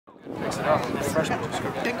mix it up, and then freshmen just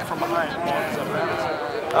go dink from behind. Okay.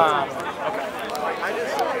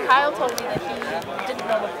 Kyle told me that he didn't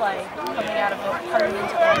know the play coming out of it, coming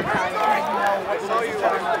into overtime. He didn't know what was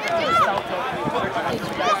going on, but he just felt it. Did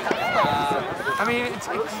you guys have to I mean, you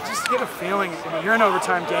just get a feeling. I mean, you're in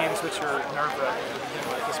overtime games, which are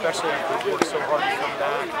nerve-wracking, especially after you work so hard to come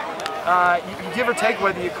back. You give or take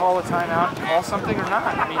whether you call a timeout, call something or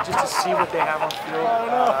not. I mean, just to see what they have on field,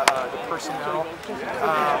 the personnel.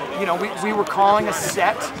 You know, we were calling a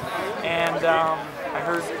set, and I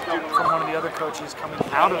heard from one of the other coaches coming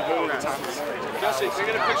out of the overtime,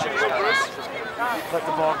 let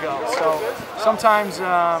the ball go. So sometimes,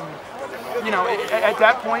 you know, at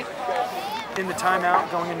that point, in the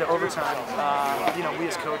timeout, going into overtime, you know, we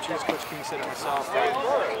as coaches, Coach King said it himself,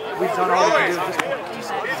 we've done all we can do at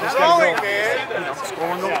this point. We just got to go, you know,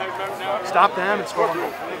 score one goal. Stop them and score one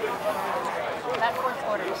goal. That fourth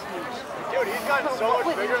quarter was huge. Dude, he's gotten so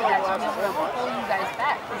much bigger like last year. What pulled you guys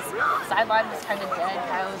back? Because the sideline was kind of dead,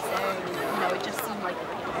 Kyle was there, and, you know, it just seemed like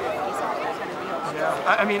a piece of that kind of deal.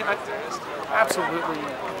 Yeah, I mean, absolutely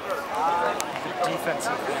the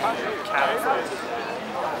defensive catapulted.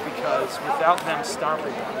 Because without them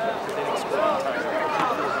stopping them, they didn't score the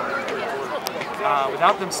entire game.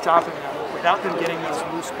 Without them stopping them, without them getting those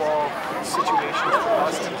loose ball situations for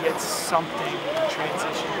us to get something in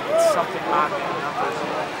transition, to get something on the numbers,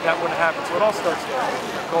 that wouldn't happen. So it all starts there.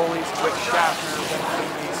 Goalies, Rick Schaffner,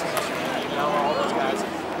 you know, all those guys.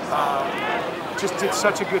 Just did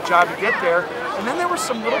such a good job to get there. And then there were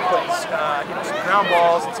some little plays, you know, some ground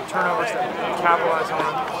balls and some turnovers that we capitalized on.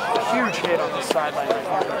 A huge hit on this sideline right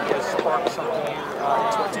here that just sparked something into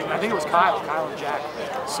our team. I think it was Kyle and Jack.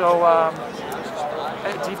 So,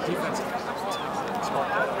 deep defense. So you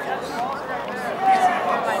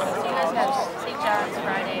guys have St. John's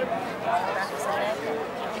Friday, practice Sunday.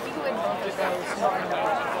 If you win both of those,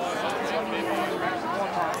 you'll be one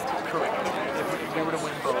loss. Correct. If we were to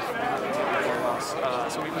win both, we would get one loss.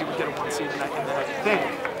 So we would get a 1 seed, and then I think.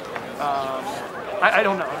 I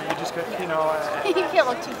don't know. I mean, you just could, you know. You can't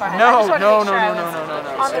look too far ahead. No.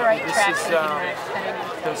 On the right track.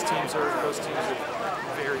 Those teams are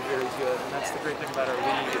very, very good, and that's the great thing about our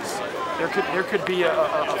league is there could be a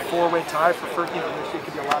four-way tie for first. You know, there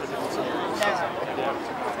could be a lot of different scenarios. Yeah.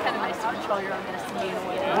 It's kind of nice to control your own destiny in a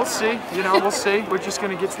way. We'll see. You know, we'll see. We're just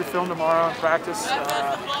going to get to the film tomorrow and practice, and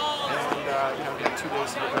you know, we have 2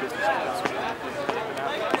 days to get ready for something.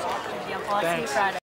 Thanks. See you Friday.